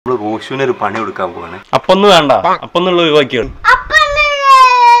Roshens ഒരു പണി കൊടുക്കാൻ പോവാണ്. അപ്പൊന്നും വേണ്ട. അപ്പൊന്നുള്ള ഒഴിവാക്കിയാണ്.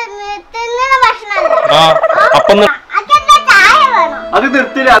 അത്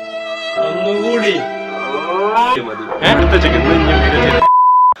നിർത്തില്ല. ഒന്നുകൂടി.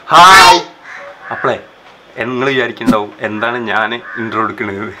 ഹായ്. അപ്പളേ നിങ്ങൾ വിചാരിക്കുന്നുണ്ടാവും എന്താണ് ഞാൻ ഇൻട്രോ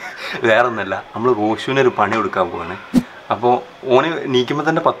എടുക്കുന്നത്. വേറെ ഒന്നല്ല, നമ്മൾ റോഷുവിന് ഒരു പണി കൊടുക്കാൻ പോവാണ്. അപ്പോൾ ഓന് നീക്കുമ്പോൾ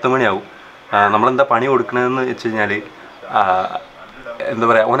തന്നെ 10 മണിയാവും. നമ്മളെന്താ പണി കൊടുക്കണതെന്ന് വെച്ച് കഴിഞ്ഞാൽ എന്താ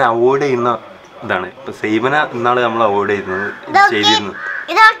പറയുക, ഓനെ അവോയ്ഡ് ചെയ്യുന്ന ഇതാണ്. ഇപ്പം സൈബന ഇന്നാൾ നമ്മൾ അവോയ്ഡ് ചെയ്തിരുന്നു.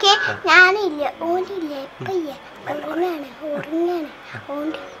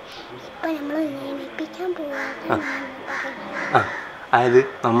 അതായത്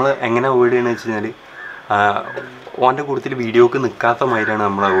നമ്മൾ എങ്ങനെ അവോയ്ഡ് ചെയ്യണമെന്ന് വെച്ച് കഴിഞ്ഞാൽ ഓൻ്റെ കൂട്ടത്തിൽ വീഡിയോക്ക് നിൽക്കാത്ത മാതിരിയാണ്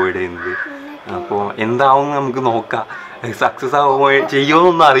നമ്മൾ അവോയ്ഡ് ചെയ്യുന്നത്. അപ്പോൾ എന്താവും നമുക്ക് നോക്കാം. സക്സസ് ആവുമോ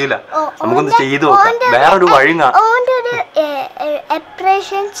ചെയ്യുമോന്നൊന്നും അറിയില്ല. നമുക്കൊന്ന് ചെയ്ത് നോക്കാം. വേറൊരു വഴി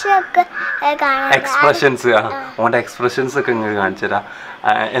ഓൻ്റെ എക്സ്പ്രഷൻസ് ഒക്കെ ഇങ്ങനെ കാണിച്ചു തരാം.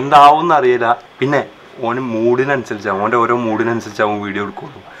 എന്താവും അറിയില്ല. പിന്നെ ഓന് മൂഡിനനുസരിച്ചാവും, ഓൻ്റെ ഓരോ മൂഡിനനുസരിച്ചാവും വീഡിയോ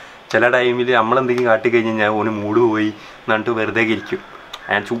എടുക്കുള്ളൂ. ചില ടൈമിൽ നമ്മളെന്തെങ്കിലും കാട്ടിക്കഴിഞ്ഞ് കഴിഞ്ഞാൽ ഓന് മൂഡ് പോയി എന്നിട്ട് വെറുതെ ഇരിക്കും.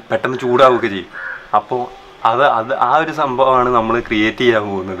 പെട്ടെന്ന് ചൂടാവുകയൊക്കെ ചെയ്യും. അപ്പോൾ ആ ഒരു സംഭവമാണ് നമ്മൾ ക്രിയേറ്റ് ചെയ്യാൻ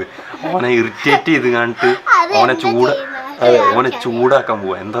പോകുന്നത്. ഓനെ ഇറിറ്റേറ്റ് ചെയ്ത് കാണിട്ട് ഓനെ ചൂടാക്കാൻ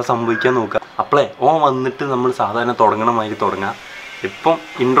പോവാ. എന്താ സംഭവിക്കാൻ നോക്കുക. അപ്പളേ ഓൻ വന്നിട്ട് നമ്മൾ സാധാരണ തുടങ്ങണ മാതിരി തുടങ്ങാം. ഇപ്പം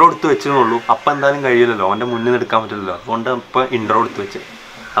ഇൻട്രോ എടുത്ത് വെച്ചെന്നുള്ളൂ. അപ്പം എന്തായാലും കഴിയില്ലല്ലോ, ഓൻ്റെ മുന്നിൽ എടുക്കാൻ പറ്റില്ലല്ലോ. അതുകൊണ്ട് ഇപ്പം ഇൻട്രോ എടുത്ത് വെച്ച്.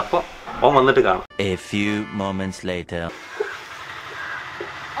 അപ്പോൾ ഓൻ വന്നിട്ട് കാണാം.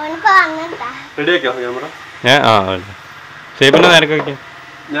 റെഡിയാക്കിയോ ക്യാമറ?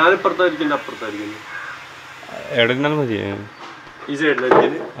 ഞാനിപ്പുറത്തായിരിക്കും, അപ്പുറത്തായിരിക്കും. എവിടെ ഇരുന്നാലും മതി.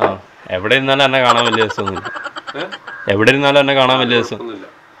 എവിടെ ഇരുന്നാലും എന്നെ കാണാൻ വലിയ രസമൊന്നുമില്ല. എവിടെ ഇരുന്നാലും എന്നെ കാണാൻ വലിയ രസം.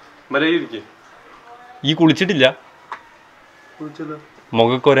 ഈ കുളിച്ചിട്ടില്ല?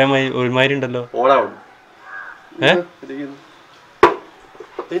 മുഖക്ക് ഒരുമാതിരി ഉണ്ടല്ലോ.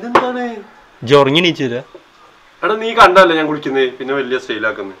 ഇജ്ജ് ഉറങ്ങി നീച്ചില്ല? എടാ നീ കണ്ടല്ലേ ഞാൻ കുളിക്കുന്നേ, പിന്നെ വലിയ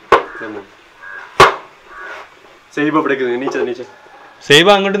സ്റ്റൈലാക്കുന്നേ. സൈബ എവിടേക്ക്? സൈബ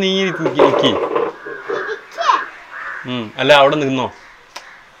അങ്ങോട്ട് നീ നിക്കി. അല്ല അവിടെ നിന്നോ.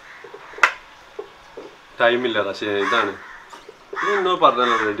 ടൈമില്ല. ഇതാണ്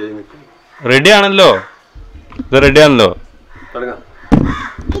റെഡി ആണല്ലോ. ഇത് റെഡി ആണല്ലോ.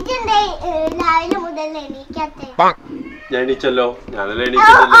 ഞാൻ എണീച്ചല്ലോ. ഞാനല്ലേ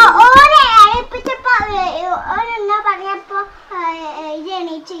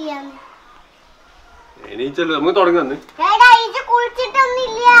എണീച്ചല്ലോ. നമുക്ക് തുടങ്ങാന്ന്.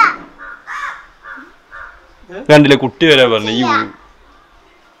 കണ്ടില്ലേ കുട്ടി വരെ പറഞ്ഞു. ഈ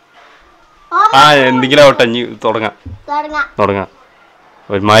എന്തെങ്കിലും ആവട്ടെ, ഇനി തുടങ്ങാം.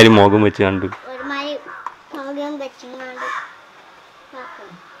 ഒരുമാതിരി മുഖം വെച്ച് കണ്ടു.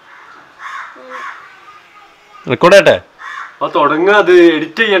 റെക്കോർഡ് ചെയ്യട്ടെ? തുടങ്ങാ. അത്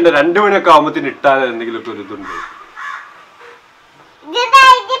എഡിറ്റ് ചെയ്യണ്ട. 2 മണിയൊക്കെ ആവുമ്പത്തിന് ഇട്ടാൽ എന്തെങ്കിലുമൊക്കെ ഒരു ഇതുണ്ട്.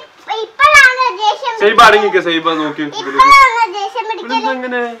 സൈബ അടങ്ങിക്ക. സൈബ നോക്കി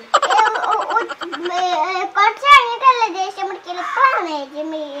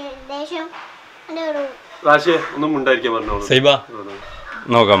ഒന്നും ഉണ്ടായിരിക്കാൻ പറഞ്ഞോ. സൈബ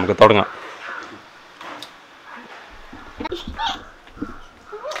നോക്കാം, നമുക്ക് തുടങ്ങാം.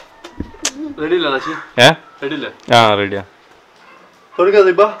 റെഡിയാ.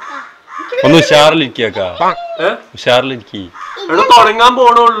 ഒന്ന് ഉഷാറിലിരിക്കാ. ഉഷാറിലിരിക്കി. തുടങ്ങാൻ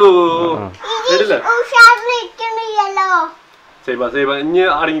പോണുള്ളൂ. ഇനി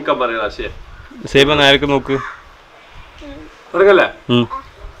അടങ്ങിക്കാൻ പറയാ. സൈബ നേരക്ക് നോക്ക്. തുടങ്ങല്ലേ?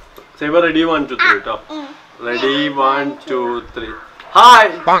 സൈബ റെഡി 1 2 3 കേട്ടോ. റെഡി 1 2 3. ഹായ്.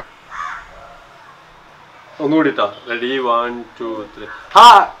 ഒന്നുകൂടി ട്ടോ. റെഡി 1 2 3.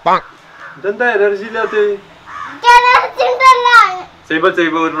 ഹായ്. ഇതെന്താ എനർജി ഇല്ലാത്ത? സൈബ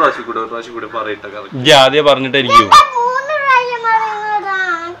ഒരു പ്രാവശ്യം കൂടെ പറയട്ടെ. ആദ്യം പറഞ്ഞിട്ടായിരിക്കും.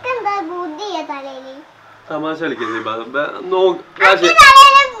 തമാശ കളിക്കുന്നത്.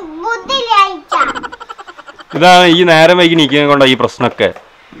 ഇതാണ് ഈ നേരം വൈകി നീക്കാൻ കൊണ്ട ഈ പ്രശ്നമൊക്കെ.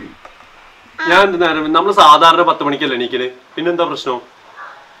 ഞാൻ നേരം നമ്മള് സാധാരണ 10 മണിക്കല്ലേ എണീക്കല്. പിന്നെന്താ പ്രശ്നം?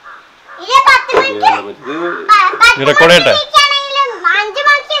 റെക്കോർഡ് ചെയ്യട്ടെ?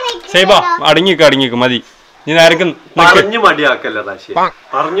 സൈബ അടങ്ങിക്ക് മതി. നീ നേരക്ക് പറഞ്ഞു മടിയാക്കല്ലേ.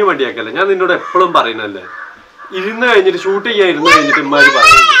 ഞാൻ നിന്നോട് എപ്പോഴും പറയുന്നല്ലേ, ഇരുന്ന് കഴിഞ്ഞിട്ട് ഷൂട്ട് ചെയ്യാൻ ഇരുന്ന് കഴിഞ്ഞിട്ട് ഇമ്മാര്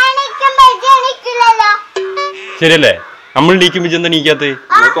പറയുന്നത് ശരിയല്ലേ? നമ്മൾ നീക്കുമ്പോ എന്താ നീക്കാത്ത?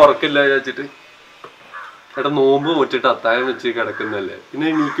 ഉറക്കില്ല വിചാരിച്ചിട്ട്. എടാ നോമ്പ് മുറ്റിട്ട് അത്താഴം വെച്ച് കിടക്കുന്നല്ലേ, പിന്നെ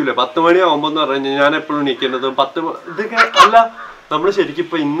നീക്കൂല. 10 മണിയാവുമ്പോന്ന് പറഞ്ഞു ഞാൻ എപ്പോഴും നീക്കേണ്ടത് 10 ഇതൊക്കെ അല്ല. നമ്മള് ശരിക്കും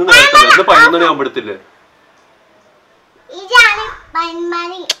ഇപ്പൊ ഇന്ന് നേരത്തെ 11 മണിയാവുമ്പോഴത്തില്ലേ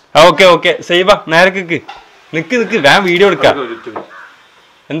ഓക്കെ ഓക്കെ സൈബ നേരക്ക് നിക്ക് ഞാൻ വീഡിയോ എടുക്കാം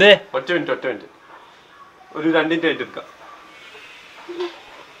എന്തേ ഒറ്റ മിനിറ്റ് ഒരു 2 മിനിറ്റ് ആയിട്ട് എടുക്കാം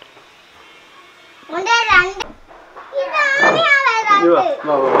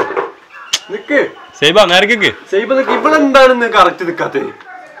നിക്ക് സൈബ നേരക്ക് സൈബ നിക്ക് ഇവളെന്താണെന്ന് കറക്റ്റ് നിക്കാത്തേ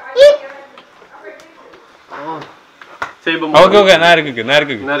ഓക്കെ ഓക്കെ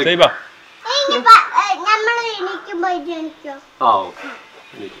നേരക്ക് സൈബ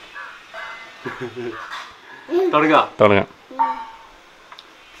തുടങ്ങാം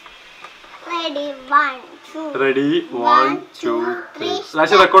റെഡി 1 2 3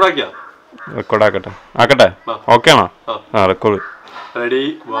 റെക്കോർഡ് ആക്കട്ടെ ഓക്കെ ആണോ ആ റെക്കോർഡ് റെഡി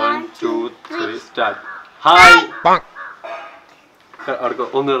 1 2 3 സ്റ്റാർട്ട് ഹായ്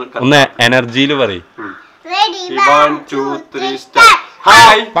ഒന്ന് എനർജിയിൽ പറയും 1 2 3 സ്റ്റാർട്ട്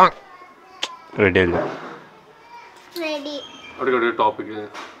ഹായ് റെഡി അല്ലേ ടോപ്പിക്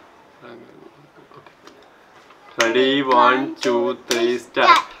റെഡി 1 2 3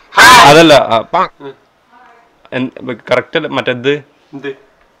 സ്റ്റാർട്ട് അതല്ല കറക്റ്റ് അല്ല മറ്റേത്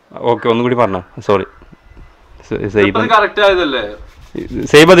ഓക്കെ ഒന്നുകൂടി പറഞ്ഞോ സോറി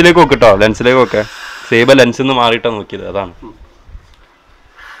സൈബ അതിലേക്ക് നോക്കിട്ടോ ലെൻസിലേക്ക് നോക്കെ സൈബ ലെൻസിൽ നിന്ന് മാറിയിട്ടാ നോക്കിയത് അതാണ്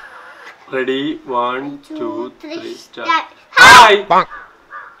റെഡി 1 2 3 സ്റ്റാർട്ട് ഹായ്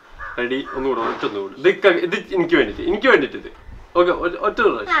റെഡി ഒന്നുകൂടി ഇത് എനിക്ക് വേണ്ടിട്ട് ഓക്കെ ഒറ്റ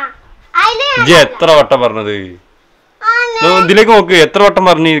ജി എത്ര വട്ടം പറഞ്ഞത് ഇതിലേക്ക് നോക്ക് എത്ര വട്ടം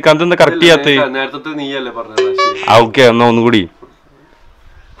പറഞ്ഞു അതെന്താ കറക്റ്റ് ചെയ്യാത്ത നേരത്തെ നീയല്ലേ പറഞ്ഞത് ഓക്കെ എന്നാ ഒന്നുകൂടി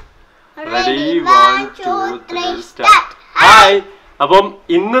റെഡി 1 2 3 സ്റ്റാർട്ട് ഹായ് അപ്പം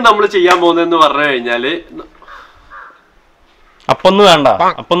ഇന്ന് നമ്മൾ ചെയ്യാൻ പോകുന്നതെന്ന് പറഞ്ഞു കഴിഞ്ഞാല് അപ്പൊന്ന് വേണ്ട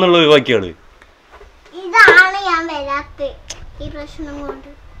അപ്പൊന്നുള്ള ഒഴിവാക്കിയാണ്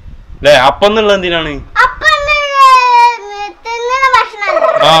അല്ലേ അപ്പൊന്നുള്ള എന്തിനാണ്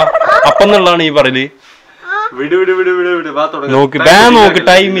ആ അപ്പൊന്നുള്ളതാണ് ഈ പറയല് നോക്ക് നോക്ക്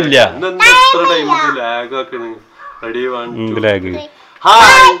ടൈമില്ല ready 1 2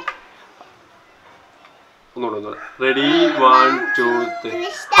 hi ready 1 2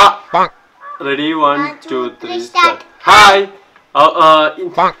 3 ready 1 2 3 start hi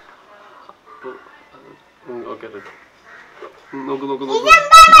okay നോക്ക്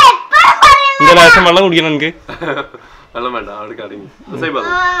എന്താ ലാശം വെള്ളം കുടിക്കണം എനിക്ക് വെള്ളം വേണ്ട അവിടെ കടങ്ങി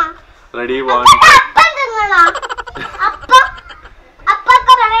റെഡി 1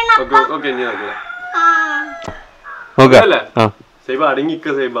 ഓക്കെ ഇനി സൈബ അടങ്ങിക്ക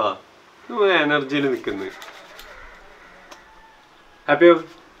സൈബ എനർജിയിൽ നിക്കുന്നു ഹാപ്പിയോ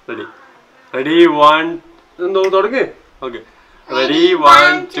ready 1 തുടങ്ങ് okay ready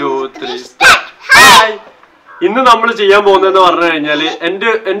 1 2 3 start hi ഇന്ന് നമ്മൾ ചെയ്യാൻ പോകുന്നതെന്ന് പറഞ്ഞു കഴിഞ്ഞാല്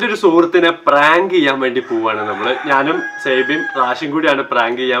എന്റെ ഒരു സുഹൃത്തിനെ പ്രാങ്ക് ചെയ്യാൻ വേണ്ടി പോവാണ് നമ്മള് ഞാനും സൈബയും റാഷിയും കൂടിയാണ്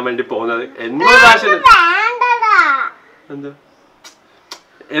പ്രാങ്ക് ചെയ്യാൻ വേണ്ടി പോകുന്നത്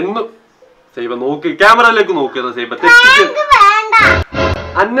എന്നും സൈബ നോക്ക് ക്യാമറയിലേക്ക് നോക്കുക സൈബ തെറ്റിച്ച്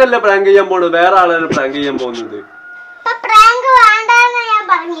അന്നല്ല പ്രാങ്ക് ചെയ്യാൻ പോണത് വേറെ ആളാണ് പ്രാങ്ക് ചെയ്യാൻ പോകുന്നത്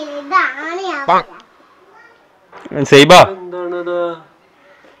സൈബ എന്താണത്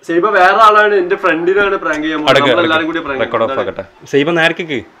സൈബ വേറെ ആളാണ് എന്റെ ഫ്രണ്ടിനാണ് പ്രാങ്ക് ചെയ്യാൻ പോകുന്നത് സൈബ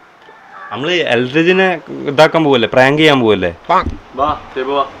നേരക്ക് നമ്മള് എൽറിജിനെ ഇതാക്കാൻ പോവല്ലേ പ്രാങ്ക് ചെയ്യാൻ പോവല്ലേ വാ സൈബ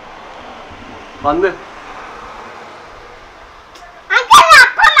വാ വന്ന്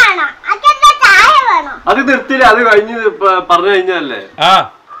അത് നിർത്തില്ല അത് കഴിഞ്ഞ് പറഞ്ഞു കഴിഞ്ഞല്ലേ ആ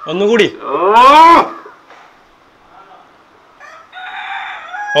ഒന്നുകൂടി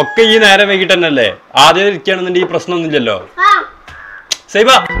ഒക്കെ ഈ നേരം വൈകിട്ട് തന്നെയല്ലേ ആദ്യം ഇരിക്കുകയാണെന്നുണ്ടെങ്കിൽ ഈ പ്രശ്നമൊന്നുമില്ലല്ലോ സൈബ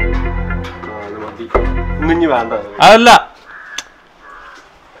വേണ്ട അതല്ല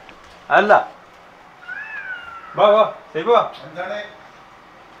അല്ല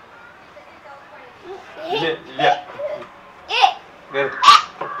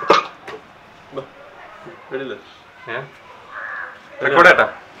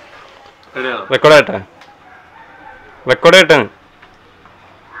റെക്കോർഡ്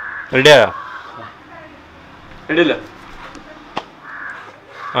റെഡിയാ റെഡിയല്ലേ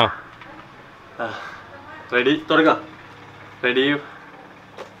ആ റെഡി തുടങ്ങാം റെഡി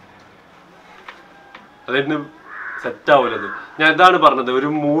അതായിരുന്നു സെറ്റ് ആവൂലത് ഞാൻ ഇതാണ് പറഞ്ഞത് ഒരു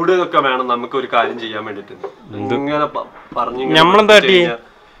മൂഡ് ഒക്കെ വേണം നമുക്ക് ഒരു കാര്യം ചെയ്യാൻ വേണ്ടിട്ട് ഇങ്ങനെ പറഞ്ഞു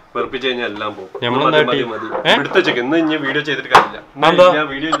വെറുപ്പിച്ച് കഴിഞ്ഞാൽ എല്ലാം പോകും എടുത്ത ഇന്ന് ഇനി വീഡിയോ ചെയ്തിട്ട് കാര്യമില്ല ഞാൻ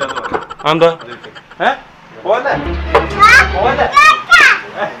വീഡിയോ ഇല്ലാന്ന്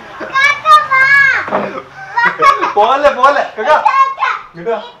പോലെ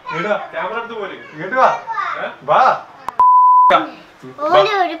ക്യാമറ എടുത്ത് പോലെ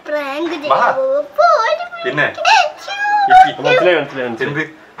പിന്നെ മനസ്സിലായി എന്ത്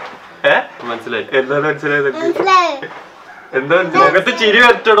മനസ്സിലായി എന്താ മനസ്സിലായത് എന്താ മുഖത്ത് ചിരി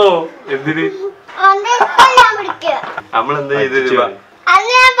വരട്ടടോ എന്തിന് നമ്മളെന്താ ചെയ്ത്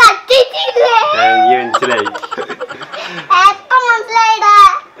മനസ്സിലായി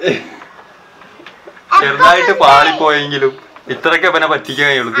ചെറുതായിട്ട് പാളിപ്പോയെങ്കിലും ഇത്രയൊക്കെ പിന്നെ പറ്റിക്കാൻ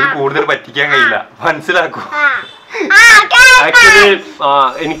കഴിയുള്ളൂ. ഇതിൽ കൂടുതൽ പറ്റിക്കാൻ കഴിയില്ല. മനസ്സിലാക്കൂ. ആക്ച്വലി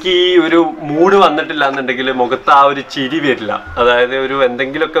എനിക്ക് ഈ ഒരു മൂഡ് വന്നിട്ടില്ല എന്നുണ്ടെങ്കിൽ മുഖത്ത് ആ ഒരു ചിരി വരില്ല. അതായത് ഒരു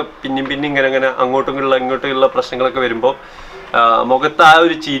എന്തെങ്കിലുമൊക്കെ പിന്നും ഇങ്ങനെ ഇങ്ങോട്ടുള്ള പ്രശ്നങ്ങളൊക്കെ വരുമ്പോൾ മുഖത്ത് ആ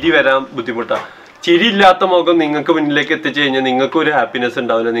ഒരു ചിരി വരാൻ ബുദ്ധിമുട്ടാണ്. ചിരി ഇല്ലാത്ത മുഖം നിങ്ങൾക്ക് മുന്നിലേക്ക് എത്തിച്ചു കഴിഞ്ഞാൽ നിങ്ങൾക്ക് ഒരു ഹാപ്പിനെസ്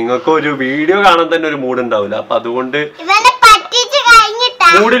ഉണ്ടാവില്ല, നിങ്ങൾക്ക് ഒരു വീഡിയോ കാണാൻ തന്നെ ഒരു മൂഡ് ഉണ്ടാവില്ല. അപ്പൊ അതുകൊണ്ട്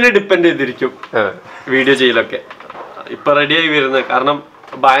മൂഡിനെ ഡിപ്പെൻഡ് ചെയ്തിരിക്കും വീഡിയോ ചെയ്യലൊക്കെ. ഇപ്പൊ റെഡിയായി വരുന്നത് കാരണം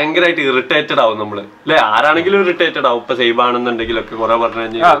ഭയങ്കരമായിട്ട് ഇറിറ്റേറ്റഡ് ആവും നമ്മള് അല്ലെ, ആരാണെങ്കിലും ഇറിറ്റേറ്റഡ് ആവും. ഇപ്പൊ സേവ് ആണെന്നുണ്ടെങ്കിലൊക്കെ കുറെ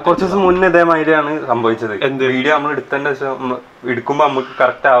പറഞ്ഞു കുറച്ച് ദിവസം മുന്നേ ഇതേമാതിരിയാണ് സംഭവിച്ചത്. എന്ത് വീഡിയോ നമ്മൾ എടുക്കുമ്പോ നമുക്ക്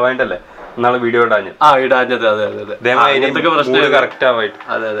കറക്റ്റ് ആവാണ്ടല്ലേ എന്നാണ് വീഡിയോ ഇടാഞ്ഞത്. ഇടാഞ്ഞത് അതെ പ്രശ്നം കറക്റ്റ് ആവായിട്ട്.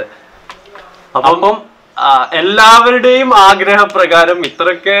 അതെ. അപ്പം എല്ലാവരുടെയും ആഗ്രഹപ്രകാരം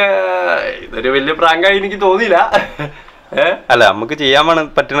ഇത്രയൊക്കെ ഇതൊരു വലിയ പ്രാങ്കായി എനിക്ക് തോന്നിയില്ല. അല്ല നമുക്ക് ചെയ്യാൻ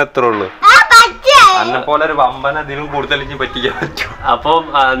പറ്റുന്ന എത്ര ഉള്ളു. അന്നെ പോലെ ഒരു വമ്പന അതിനും കൂടുതൽ പറ്റിക്കാൻ പറ്റും. അപ്പം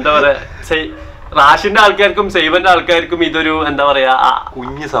എന്താ പറയാ, റാഷിന്റെ ആൾക്കാർക്കും സൈബന്റെ ആൾക്കാർക്കും ഇതൊരു എന്താ പറയാ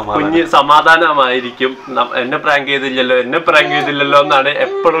കുഞ്ഞ് സമാധാനമായിരിക്കും. എന്നെ പ്രാങ്ക് ചെയ്തില്ലല്ലോ എന്നാണ്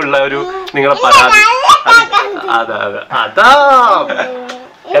എപ്പോഴും ഉള്ള ഒരു നിങ്ങളെ പരാതി. അതെ അതാ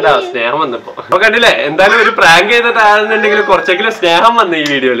അല്ല സ്നേഹം വന്നപ്പോ അപ്പൊ കണ്ടില്ലേ, എന്തായാലും ഒരു പ്രാങ്ക് ചെയ്തിട്ടാണെന്നുണ്ടെങ്കിൽ കുറച്ചെങ്കിലും സ്നേഹം വന്നു ഈ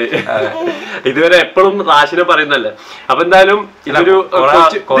വീഡിയോയില്. ഇതുവരെ എപ്പോഴും റാഷിനെ പറയുന്നല്ലേ. അപ്പൊ എന്തായാലും ഇതൊരു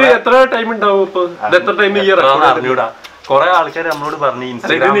എത്ര ടൈം ഉണ്ടാവും ഇപ്പൊ? ഇത് എത്ര ടൈം ഈ അറിഞ്ഞൂടാ. കൊറേ ആൾക്കാർ നമ്മളോട് പറഞ്ഞു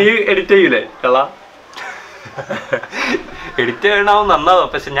നീ എഡിറ്റ് ചെയ്യൂലേ കള? എഡിറ്റ് ചെയ്യണാവും നന്നാവും.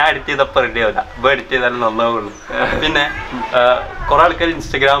 പക്ഷെ ഞാൻ എഡിറ്റ് ചെയ്തപ്പോ റെഡി ആവില്ല. ഇപ്പൊ എഡിറ്റ് ചെയ്താലും നന്നാവുള്ളൂ. പിന്നെ കുറെ ആൾക്കാർ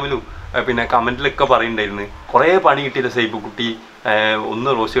ഇൻസ്റ്റഗ്രാമിലും പിന്നെ കമന്റിലൊക്കെ പറയുന്നുണ്ടായിരുന്നു കുറെ പണി കിട്ടിയില്ല സൈബ് കുട്ടി, ഒന്ന്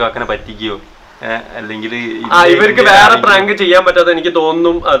റോഷി കാക്കനെ പറ്റിക്കോ, അല്ലെങ്കിൽ ഇവർക്ക് വേറെ പ്രാങ്ക് ചെയ്യാൻ പറ്റാതെ എനിക്ക്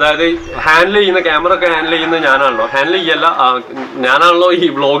തോന്നുന്നു. അതായത് ഹാൻഡിൽ ചെയ്യുന്ന ക്യാമറ ഒക്കെ ഹാൻഡിൽ ചെയ്യുന്നത് ഞാനാണല്ലോ ഈ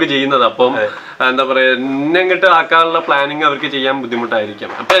വ്ളോഗ് ചെയ്യുന്നത്. അപ്പം എന്താ പറയാ, എന്നെങ്ങിട്ട് ആക്കാനുള്ള പ്ലാനിങ് അവർക്ക് ചെയ്യാൻ ബുദ്ധിമുട്ടായിരിക്കും.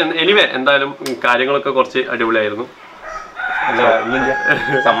 അപ്പൊ എനിവേ എന്തായാലും കാര്യങ്ങളൊക്കെ കുറച്ച് അടിപൊളിയായിരുന്നു.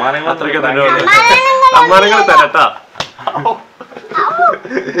 സമ്മാനങ്ങൾ തരട്ടാ.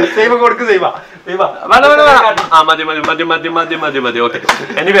 മതി. ഓക്കെ,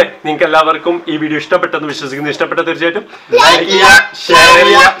 എനിവേ നിങ്ങൾക്ക് എല്ലാവർക്കും ഈ വീഡിയോ ഇഷ്ടപ്പെട്ടെന്ന് വിശ്വസിക്കുന്നു. ഇഷ്ടപ്പെട്ട തീർച്ചയായിട്ടും ലൈക്ക് ചെയ്യുക, ഷെയർ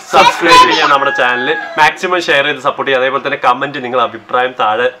ചെയ്യുക, സബ്സ്ക്രൈബ് ചെയ്യുക. നമ്മുടെ ചാനൽ മാക്സിമം ഷെയർ ചെയ്ത് സപ്പോർട്ട് ചെയ്യുക. അതേപോലെ തന്നെ കമന്റ് നിങ്ങൾ അഭിപ്രായം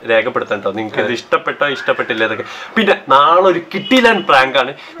താഴെ രേഖപ്പെടുത്തട്ടോ. നിങ്ങൾക്ക് ഇത് ഇഷ്ടപ്പെട്ടോ ഇഷ്ടപ്പെട്ടില്ല എന്നൊക്കെ. പിന്നെ നാളെ ഒരു കിഡിലൻ പ്രാങ്ക്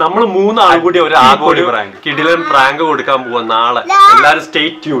ആണ്. നമ്മൾ 3 ആൾ കൂടി ഒരു കിഡിലൻ പ്രാങ്ക് കൊടുക്കാൻ പോവാ നാളെ. എല്ലാവരും സ്റ്റേ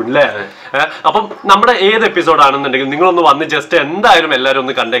ട്യൂൺ അല്ലേ. അപ്പം നമ്മുടെ ഏത് എപ്പിസോഡ് ആണെന്നുണ്ടെങ്കിൽ നിങ്ങളൊന്ന് വന്ന് ജസ്റ്റ് എന്തായാലും എല്ലാവരും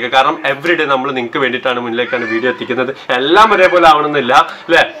ഒന്ന് കണ്ടേക്കുക. കാരണം എവറിഡേ നമ്മൾ നിങ്ങൾക്ക് വേണ്ടിയിട്ടാണ് മുന്നിലേക്കാണ് വീഡിയോ എത്തിക്കുന്നത്. എല്ലാം ഒരേപോലെ ആവണമെന്നില്ല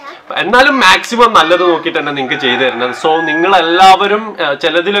അല്ലേ. എന്നാലും മാക്സിമം നല്ലത് നോക്കിയിട്ട് തന്നെ നിങ്ങൾക്ക് ചെയ്തു തരുന്നത്. സോ നിങ്ങളെല്ലാവരും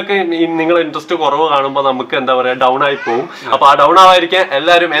ചിലതിലൊക്കെ നിങ്ങളെ ഇൻട്രസ്റ്റ് കുറവ് കാണുമ്പോൾ നമുക്ക് എന്താ പറയാ ഡൗൺ ആയി പോകും. അപ്പൊ ആ ഡൗൺ ആവാതിരിക്കാൻ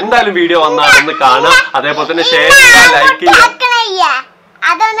എല്ലാവരും എന്തായാലും വീഡിയോ വന്നാണെന്ന് കാണാം. അതേപോലെ തന്നെ ഷെയർ ചെയ്യുക, ലൈക്ക് ചെയ്യുക.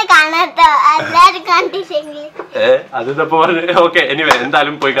 ഓക്കെ, എനിവേ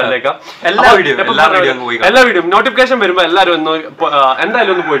എന്തായാലും പോയി കണ്ടേക്കാം. എല്ലാ വീഡിയോ നോട്ടിഫിക്കേഷൻ വരുമ്പോ എല്ലാവരും ഒന്ന്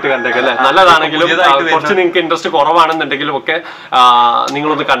എന്തായാലും ഒന്ന് പോയിട്ട് കണ്ടേക്കാം അല്ലെ. നല്ലതാണെങ്കിലും കുറച്ച് നിങ്ങൾക്ക് ഇൻട്രസ്റ്റ് കുറവാണെന്നുണ്ടെങ്കിലും ഒക്കെ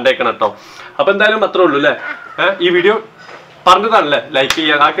നിങ്ങളൊന്ന് കണ്ടേക്കണം കേട്ടോ. അപ്പൊ എന്തായാലും അത്രേ ഉള്ളൂ അല്ലെ. ഈ വീഡിയോ പറഞ്ഞതാണല്ലേ ലൈക്ക്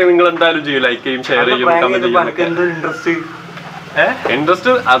ചെയ്യാൻ. ആക്കെ നിങ്ങൾ എന്തായാലും ചെയ്യും, ലൈക്ക് ചെയ്യും, ഷെയർ ചെയ്യും, കമന്റ് ചെയ്യും.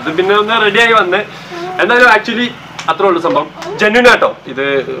 ഇൻട്രസ്റ്റ് അത് പിന്നെ ഒന്ന് റെഡിയായി വന്ന്. എന്തായാലും ആക്ച്വലി അത്രേ ഉള്ളൂ സംഭവം. ജെന്യൂൻ ആട്ടോ, ഇത്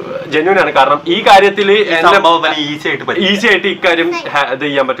ജെന്യൂൻ ആണ്. കാരണം ഈ കാര്യത്തിൽ ഈസി ആയിട്ട് ഇക്കാര്യം ഇത്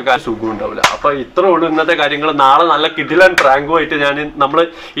ചെയ്യാൻ പറ്റും. സുഖം ഉണ്ടാവില്ല. അപ്പൊ ഇത്രേ ഉള്ളൂ ഇന്നത്തെ കാര്യങ്ങൾ. നാളെ നല്ല കിഡിലൻ പ്രാങ്കുമായിട്ട് നമ്മൾ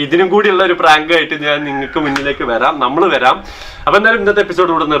ഇതിനും കൂടിയുള്ള ഒരു പ്രാങ്കായിട്ട് ഞാൻ നിങ്ങൾക്ക് മുന്നിലേക്ക് നമ്മൾ വരാം. അപ്പൊ എന്തായാലും ഇന്നത്തെ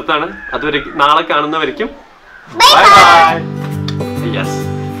എപ്പിസോഡ് ഇവിടെ നിർത്താണ്. അതുവരെ നാളെ കാണുന്നവരേക്കും ബൈ ബൈ. യെസ്.